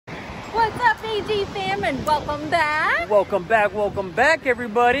Agee fam, and welcome back. Welcome back,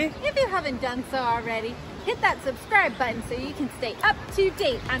 everybody. If you haven't done so already, hit that subscribe button so you can stay up to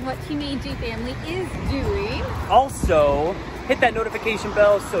date on what Team Agee family is doing. Also, hit that notification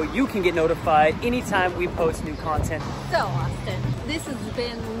bell so you can get notified anytime we post new content. So, Austin, this has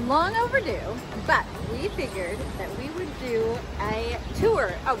been long overdue, but we figured that we would do a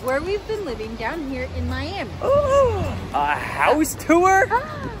tour of where we've been living down here in Miami. Ooh, a house tour?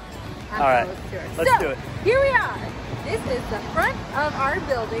 All right, let's do it. Here we are. This is the front of our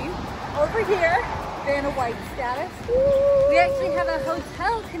building. Over here, Vanna White status. We actually have a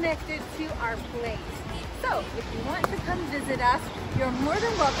hotel connected to our place. So if you want to come visit us, you're more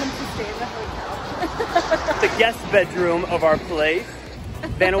than welcome to stay in the hotel. The guest bedroom of our place.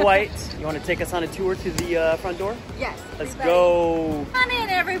 Vanna White, you want to take us on a tour to the front door? Yes. Let's go. Come in,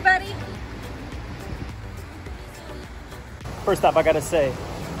 everybody. First off, I gotta say,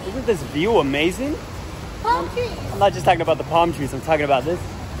 isn't this view amazing? Palm trees. I'm not just talking about the palm trees, I'm talking about this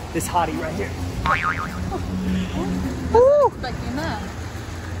hottie right here. Woo! Expecting that.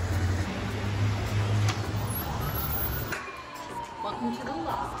 Welcome to the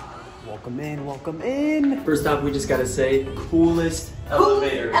loft. Welcome in, welcome in. First off, we just gotta say, coolest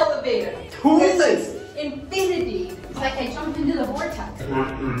elevator. Elevator. Coolest. It's like infinity. It's like I jumped into the vortex.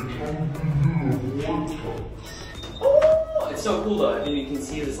 Oh, it's so cool though. I mean, you can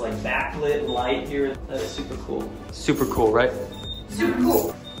see this like backlit light here. That is super cool. Super cool, right? Super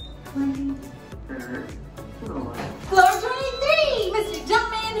cool. Floor 23, Mr.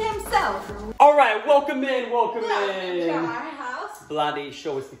 Jumpman himself. All right, welcome in, Welcome to in. our house. Blondie,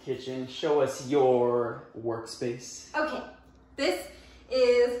 show us the kitchen. Show us your workspace. Okay, this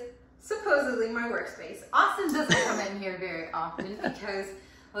is supposedly my workspace. Austin doesn't come in here very often because,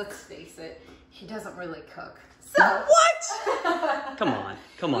 let's face it, he doesn't really cook. So What? Come on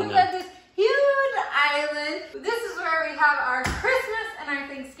we've now. got this huge island. This is where we have our Christmas and our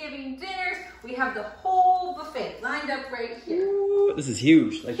Thanksgiving dinners. We have the whole buffet lined up right here. Ooh, this is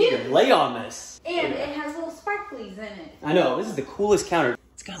huge. Like you can lay on this. And it has little sparklies in it. I know, this is the coolest counter.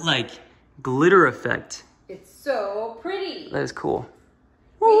 It's got like glitter effect. It's so pretty. That is cool.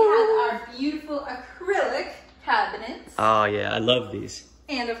 We have our beautiful acrylic cabinets. Oh yeah, I love these.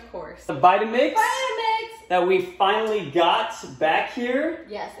 And of course, The Vitamix Vitamix. that we finally got back here.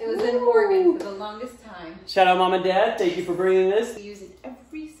 Yes, it was in Oregon for the longest time. Shout out Mom and Dad, thank you for bringing We this. use it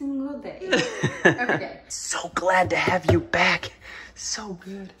every single day. Every day. So glad to have you back. So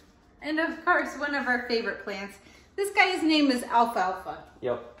good. And of course, one of our favorite plants. This guy's name is Alfalfa.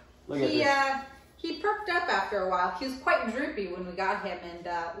 Yep, look at this. He perked up after a while. He was quite droopy when we got him, and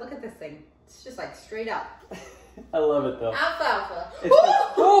look at this thing. It's just like straight up. I love it though. Alfalfa. It's like,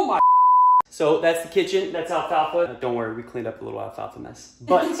 oh my. So that's the kitchen, that's Alfalfa. Don't worry, we cleaned up a little Alfalfa mess.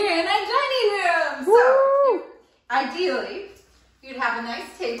 But Here in our dining room. So, ideally, you'd have a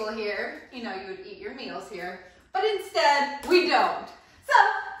nice table here. You know, you would eat your meals here. But instead, we don't. So,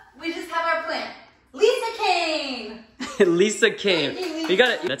 we just have our plant. Lisa Kane. Lisa came. You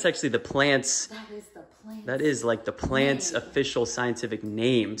got it. That's actually the plant's. That is the plant. That is like the plant's official scientific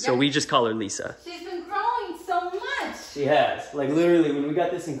name. So Yep. we just call her Lisa. She's been growing so much. She has. Like literally, when we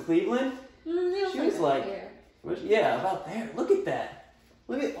got this in Cleveland, she was like, here. yeah, about there. Look at that.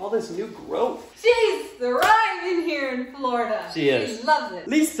 Look at all this new growth. She's thriving here in Florida. She is. She loves it.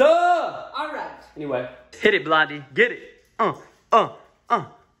 Lisa! All right. Anyway, hit it, Blondie. Get it.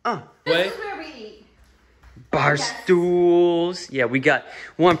 This is where we eat. Bar stools. Yeah, we got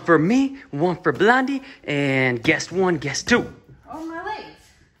one for me, one for Blondie, and guest one, guest two. Oh, my legs.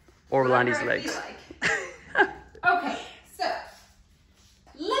 Or Whatever Blondie's I legs. feel like. Okay, so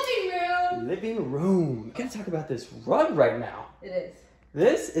living room. Living room. We gotta talk about this rug right now. It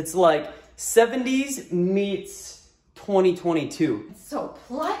is. It's like 70s meets 2022. It's so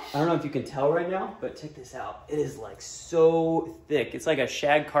plush. I don't know if you can tell right now, but check this out. It is like so thick. It's like a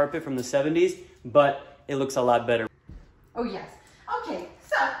shag carpet from the 70s, but it looks a lot better. Oh yes. Okay,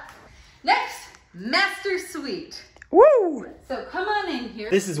 so next, master suite. Woo! So come on in here.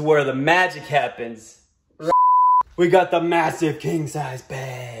 This is where the magic happens. We got the massive king size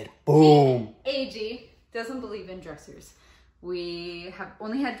bed. Boom. Agee doesn't believe in dressers. We have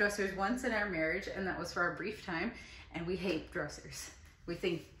only had dressers once in our marriage, and that was for a brief time, and we hate dressers. We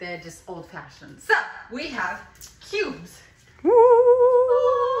think they're just old-fashioned. So we have cubes. Woo!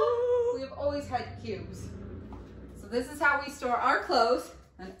 We have always had cubes. So this is how we store our clothes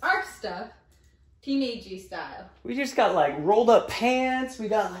and our stuff, Team Agee style. We just got like rolled up pants. We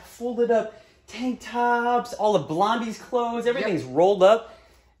got like folded up tank tops, all of Blondie's clothes. Everything's rolled up.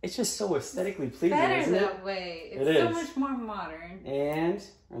 It's just so aesthetically pleasing, Better isn't it? that way. It's It so is. much more modern. And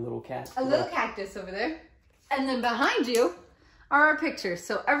our little cat. A little cactus over there. And then behind you are our pictures.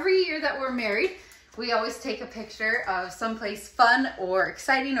 So every year that we're married, we always take a picture of someplace fun or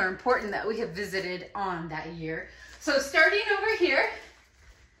exciting or important that we have visited on that year. So starting over here,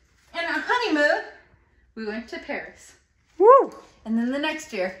 in our honeymoon, we went to Paris. Woo! And then the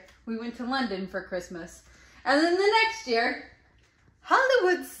next year, we went to London for Christmas. And then the next year,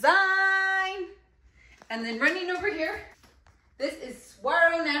 Hollywood sign. And then running over here, this is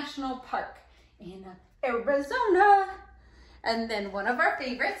Saguaro National Park in Arizona. And then one of our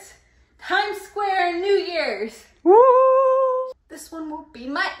favorites, Times Square New Year's. Woo! This one will be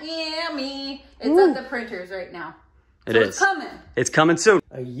Miami. It's at the printers right now. It So is. It's coming. It's coming soon.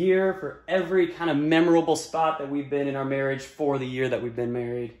 A year for every kind of memorable spot that we've been in our marriage for the year that we've been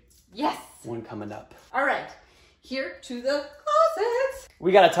married. Yes. One coming up. All right. Here to the closets.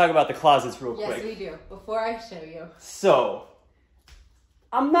 We got to talk about the closets real Yes, quick. we do. Before I show you. So,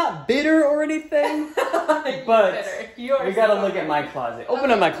 I'm not bitter or anything, but we got to look at my closet. Open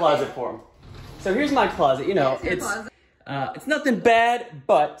up my closet for him. So here's my closet. You know, it's nothing bad,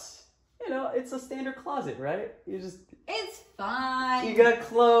 but you know, it's a standard closet, right? It's fine. You got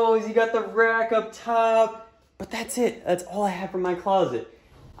clothes, you got the rack up top, but that's it. That's all I have for my closet.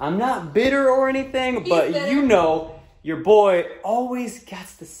 I'm not bitter or anything, but you know, your boy always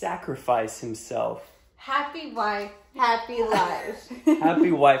gets to sacrifice himself. Happy wife, happy life.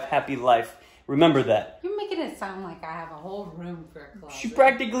 Happy wife, happy life. Remember that. You're making it sound like I have a whole room for a closet. She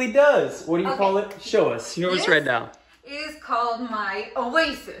practically does. What do you call it? Show us. Show us right now. Is called my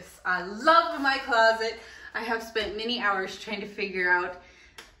oasis. I love my closet. I have spent many hours trying to figure out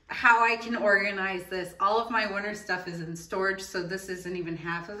how I can organize this. All of my winter stuff is in storage, so this isn't even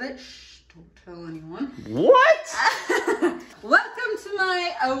half of it. Shh, don't tell anyone. What? Welcome to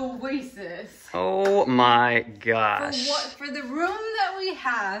my oasis. Oh my gosh. For the room that we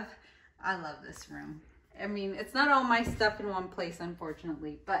have, I love this room. I mean, it's not all my stuff in one place,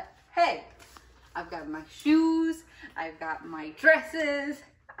 unfortunately, but hey, I've got my shoes, I've got my dresses,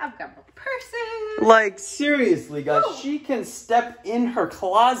 I've got my purses. Like, seriously, guys, she can step in her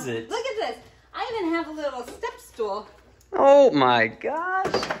closet. Look at this. I even have a little step stool Oh my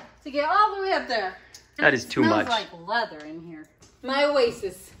gosh. to get all the way up there. That is too much. It smells like leather in here. My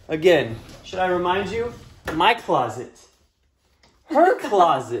oasis. Again, should I remind you? My closet. Her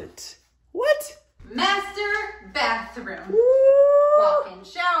closet. What? Master bathroom. Woo! Walk-in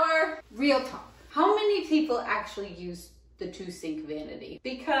shower. Real talk. How many people actually use the 2-sink vanity?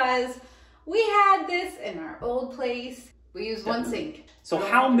 Because we had this in our old place. We use one sink. So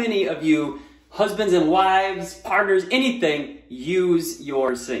how many of you, husbands and wives, partners, anything, use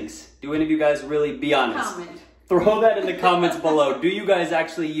your sinks? Do any of you guys really, be honest? Comment. Throw that in the comments below. Do you guys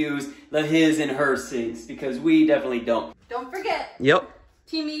actually use the his and her sinks? Because we definitely don't. Don't forget. Yep.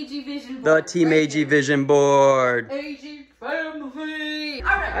 Team Agee Vision The Board. Team right Agee here. Vision Board. Agee family. All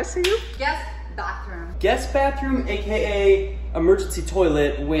right. I see you. Guest bathroom. Guest bathroom, aka emergency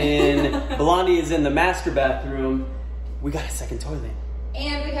toilet. When Blondie is in the master bathroom, we got a second toilet.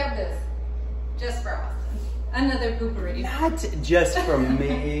 And we have this. Just for Austin. Another poopery. Not just for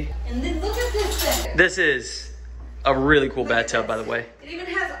me. And then look at this thing. This is a really cool Look at bathtub, this. by the way. It even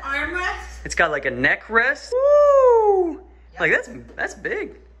has armrests. It's got like a neck rest. Woo! Yep. Like that's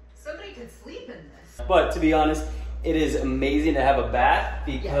big. Somebody could sleep in this. But to be honest, it is amazing to have a bath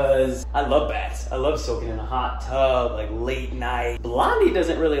because I love baths. I love soaking in a hot tub, like late night. Blondie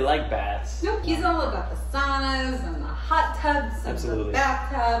doesn't really like baths. Nope, he's all about the saunas and the hot tubs and Absolutely. the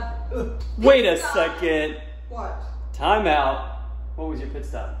bathtub. Wait a Pit stop. second. What? Time out. What was your pit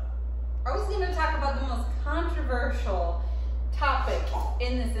stop? I was going to talk about the most controversial topic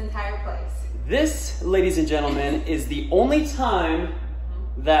in this entire place. This, ladies and gentlemen, is the only time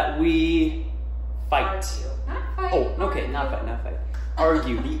that we fight. Argue. Not fight. Oh, okay, argue. not fight.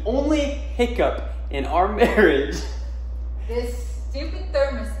 Argue. The only hiccup in our marriage. This stupid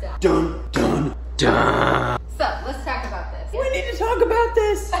thermostat. Dun, dun, dun. So, let's talk about this. We need to talk about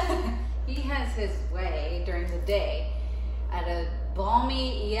this. He has his way during the day at a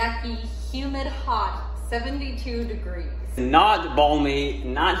balmy, yucky, humid, hot 72 degrees. Not balmy,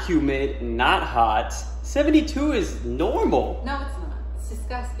 not humid, not hot. 72 is normal. No, it's not. It's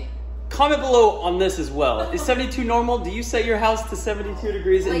disgusting. Comment below on this as well. Is 72 normal? Do you set your house to 72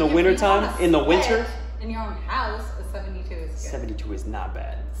 degrees in the Like, if winter you time? have a In the sweat winter? In your own house, a 72 is good. 72 is not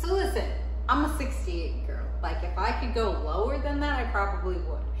bad. So listen, I'm a 68 girl. Like, if I could go lower than that, I probably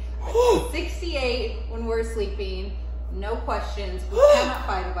would. But 68 when we're sleeping, no questions. We cannot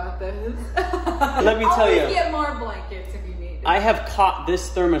fight about this. Let me tell you. I'll get more blankets if you need. I have caught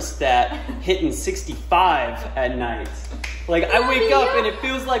this thermostat hitting 65 at night. Like, I wake up and it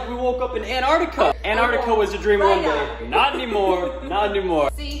feels like we woke up in Antarctica. Antarctica was a dream one day. Not anymore. Not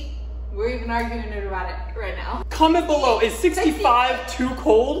anymore. See, we're even arguing about it right now. Comment below, is 65 too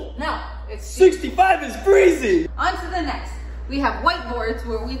cold? No, it's 65 is freezing. On to the next. We have whiteboards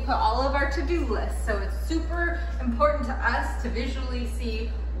where we put all of our to-do lists. So it's super important to us to visually see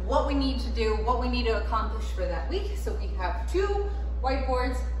what we need to do, what we need to accomplish for that week. So we have 2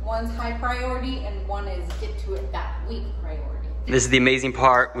 whiteboards. One's high priority and one is get to it that week priority. This is the amazing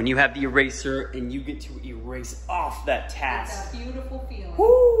part when you have the eraser and you get to erase off that task. It's a beautiful feeling.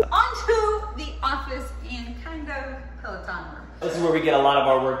 Woo. On to the office and kind of Peloton room. This is where we get a lot of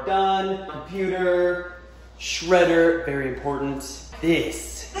our work done. Computer, shredder, very important.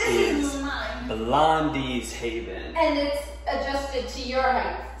 This is mine. Blondie's haven. And it's adjusted to your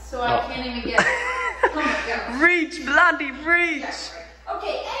height, so I can't even get it. Reach, Blondie, reach. Yeah.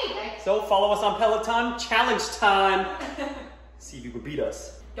 Okay, anyway. So follow us on Peloton, challenge time. See if you can beat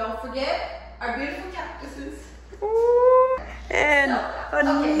us. Don't forget our beautiful cactuses. Ooh. And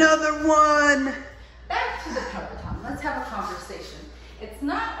another one. Back to the Peloton. Let's have a conversation. It's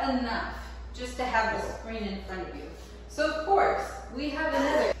not enough just to have the screen in front of you. So of course, we have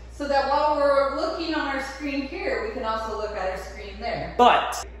another. So that while we're looking on our screen here, we can also look at our screen there.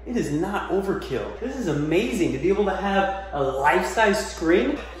 But it is not overkill. This is amazing to be able to have a life-size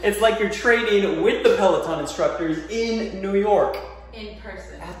screen. It's like you're trading with the Peloton instructors in New York. In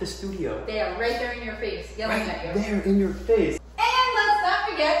person. At the studio. They are right there in your face, yelling at you. There in your face. And let's not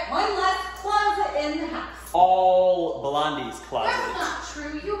forget one last closet in the house. All Blondie's closet. That's not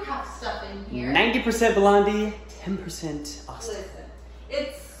true. You have stuff in here. 90% Blondie, 10% Austin. Listen,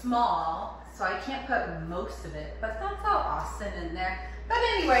 it's small, so I can't put most of it, but that's all Austin in there. But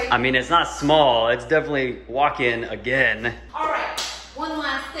anyway. I mean, it's not small. It's definitely walk-in again. All right, one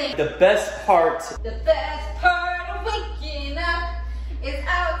last thing. The best part. The best part of waking up is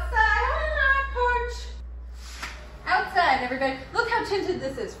outside on our porch. Outside, everybody. Look how tinted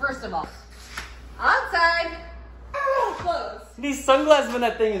this is, first of all. Outside. Close. These sunglasses when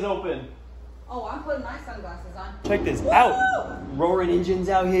that thing is open. Oh, I'm putting my sunglasses on. Check this Whoa! out. Roaring engines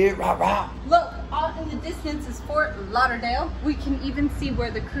out here. Rah, rah. Look, off in the distance is Fort Lauderdale. We can even see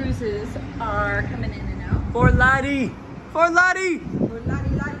where the cruises are coming in and out. Fort Lauderdale. Fort Lauderdale. Fort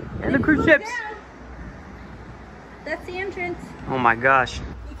Lauderdale. And the cruise ships. Down. That's the entrance. Oh my gosh.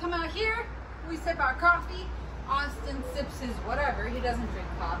 We come out here, we sip our coffee. Austin sips his whatever. He doesn't drink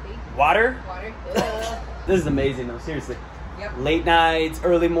coffee. Water? Water. This is amazing though, seriously. Yep. Late nights,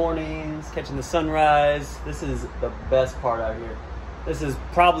 early mornings, catching the sunrise. This is the best part out here. This is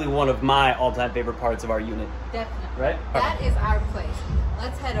probably one of my all-time favorite parts of our unit. Definitely. Right? That is our place.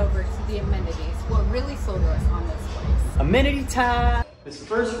 Let's head over to the amenities. What really sold us on this place. Amenity time. This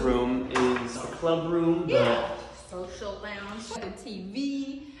first room is a club room. Yeah. Social lounge, the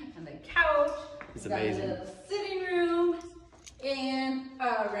TV, and the couch. It's amazing. Got a little sitting room, and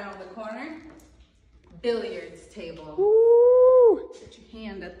around the corner, billiards table. Woo! Put your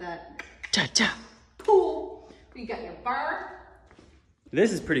hand at that Cha-cha. pool. You got your bar.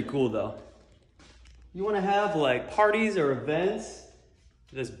 This is pretty cool though. You want to have like parties or events?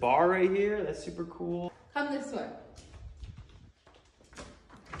 This bar right here, that's super cool. Come this way.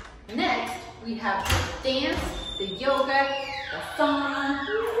 Next, we have the dance, the yoga, the sauna.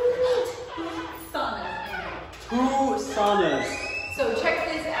 Two saunas. So check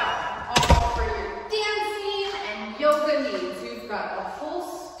this out. All for your dancing and yoga needs. We've got a whole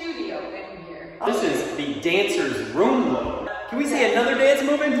studio in here. This is the dancer's room though. Can we see another dance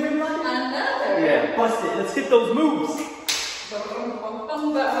move in here? Another. Yeah, bust it. Let's hit those moves. Come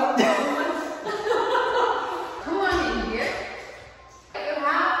on in here. You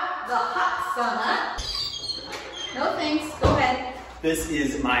have the hot sauna. No thanks. Go ahead. This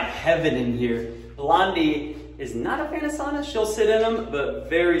is my heaven in here. Blondie is not a fan of saunas. She'll sit in them, but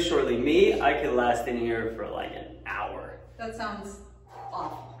very shortly. Me, I could last in here for like an hour. That sounds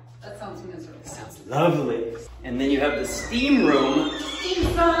awful. That sounds miserable. Sounds lovely. And then you have the steam room. Steam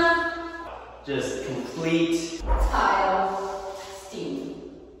sauna. Just complete. Tile.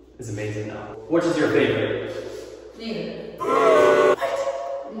 Steam. It's amazing though. Which is your favorite? Neither.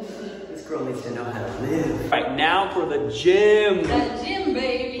 This girl needs to know how to live. Right now for the gym. The gym,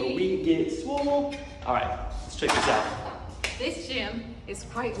 baby. Where we get swole. All right, let's check this out. This gym is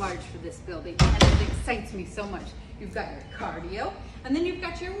quite large for this building, and it excites me so much. You've got your cardio, and then you've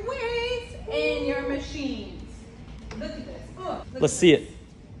got your weights and your machines. Look at this. Oh, Let's see it.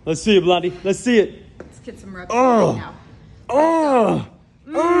 Let's see it, Blondie. Let's see it. Let's get some reps Oh. now. Oh!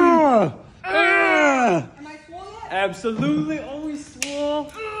 Oh! Am I swole yet? Absolutely, always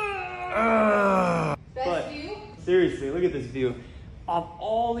swole. But view? seriously, look at this view. Of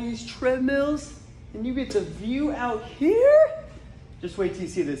all these treadmills, and you get the view out here. Just wait till you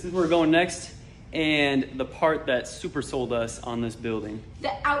see this. This is where we're going next. And the part that super sold us on this building.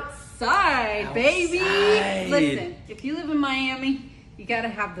 The outside, baby. Listen, if you live in Miami, you gotta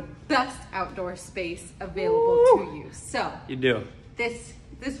have the best outdoor space available to you. So you do. This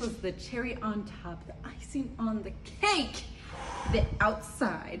was the cherry on top, the icing on the cake, the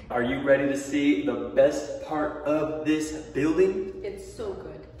outside. Are you ready to see the best part of this building? It's so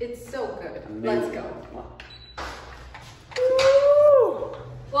good. It's so good. Amazing. Let's go. Woo!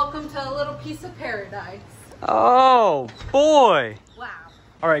 Welcome to a little piece of paradise. Oh boy. Wow.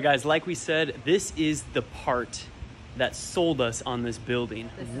 All right, guys, like we said, this is the part that sold us on this building.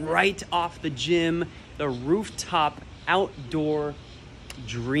 Right off the gym, the rooftop outdoor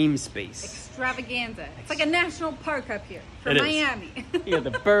dream space. Extravaganza. It's like a national park up here for Miami. You got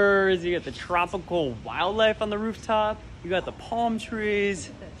the birds, you got the tropical wildlife on the rooftop, you got the palm trees.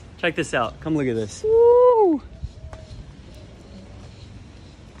 Check this out. Come look at this. Woo!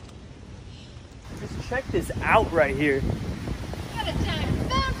 Just check this out right here. Got a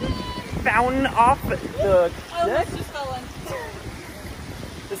giant fountain. Fountain off the deck. Just fell in.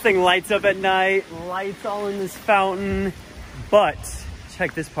 This thing lights up at night, lights all in this fountain. But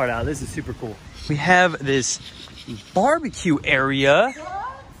check this part out. This is super cool. We have this barbecue area.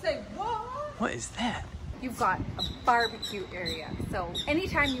 What? Say what? What is that? You've got a barbecue area. So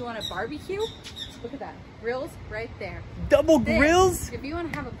anytime you want to barbecue, look at that. Grills right there. Double Then, grills? if you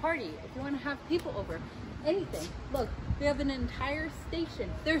want to have a party, if you want to have people over, anything. Look, we have an entire station.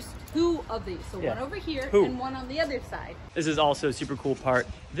 There's 2 of these. So one over here and one on the other side. This is also a super cool part.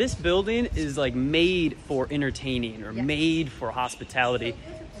 This building is like made for entertaining or made for hospitality.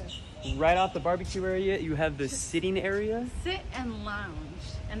 Right off the barbecue area, you have the sitting area. Sit and lounge.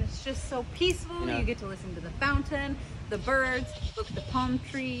 And it's just so peaceful. You get to listen to the fountain, the birds, look at the palm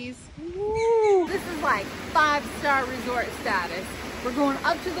trees. Woo. This is like 5-star resort status. We're going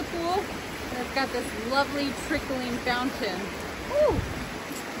up to the pool, and it's got this lovely trickling fountain. Woo.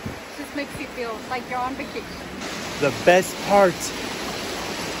 Just makes you feel like you're on vacation. The best part. The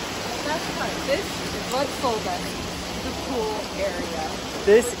best part. This is what sold us, the pool area.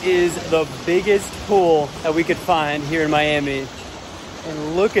 This is the biggest pool that we could find here in Miami.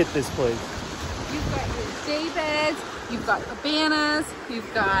 And look at this place. You've got your day beds, you've got cabanas,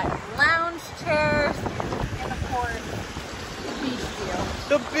 you've got lounge chairs, and of course, the beach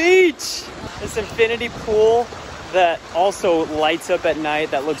view. The beach! This infinity pool that also lights up at night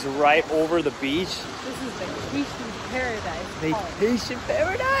that looks right over the beach. This is vacation paradise. Vacation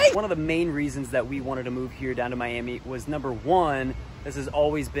paradise! One of the main reasons that we wanted to move here down to Miami was number 1, this has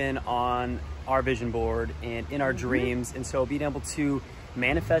always been on our vision board and in our dreams. And so being able to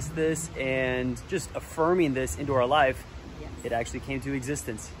manifest this and just affirming this into our life, it actually came to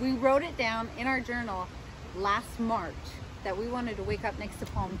existence. We wrote it down in our journal last March that we wanted to wake up next to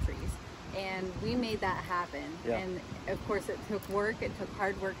palm trees. And we made that happen. And of course it took work, it took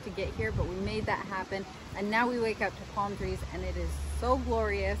hard work to get here, but we made that happen. And now we wake up to palm trees and it is so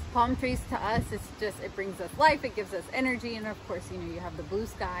glorious. Palm trees to us, it's just, it brings us life, it gives us energy. And of course, you know, you have the blue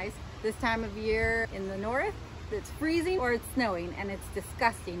skies. This time of year in the north, it's freezing or it's snowing and it's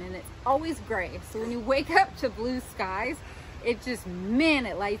disgusting and it's always gray. So when you wake up to blue skies, it just, man,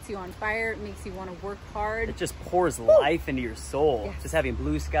 it lights you on fire. It makes you want to work hard. It just pours life into your soul. Just having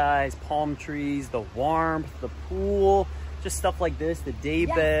blue skies, palm trees, the warmth, the pool, just stuff like this, the day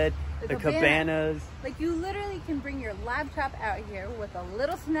bed, the cabanas. Like you literally can bring your laptop out here with a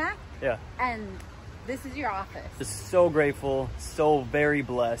little snack. And this is your office. Just so grateful, so very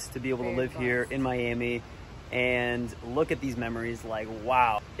blessed to be able to live here in Miami and look at these memories like,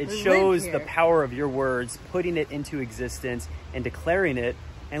 wow. It shows the power of your words, putting it into existence and declaring it.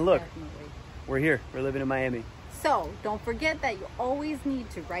 And look, we're here, we're living in Miami. So don't forget that you always need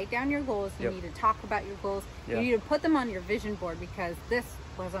to write down your goals. You need to talk about your goals. You need to put them on your vision board because this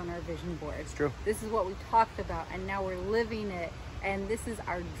was on our vision board. It's true. This is what we talked about and now we're living it. And this is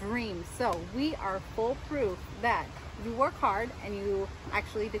our dream. So we are full proof that you work hard and you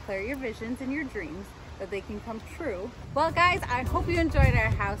actually declare your visions and your dreams, that they can come true. Well guys, I hope you enjoyed our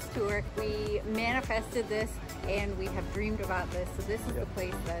house tour. We manifested this and we have dreamed about this. So this is the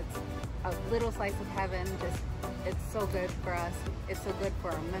place that's a little slice of heaven. Just, it's so good for us. It's so good for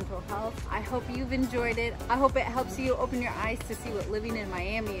our mental health. I hope you've enjoyed it. I hope it helps you open your eyes to see what living in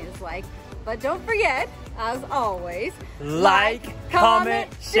Miami is like. But don't forget, as always, like, comment,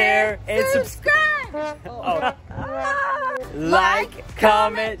 share, and subscribe. like,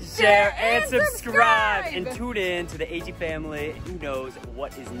 comment, share, and subscribe. And tune in to the Agee family. Who knows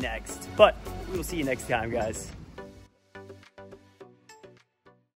what is next? But we will see you next time, guys.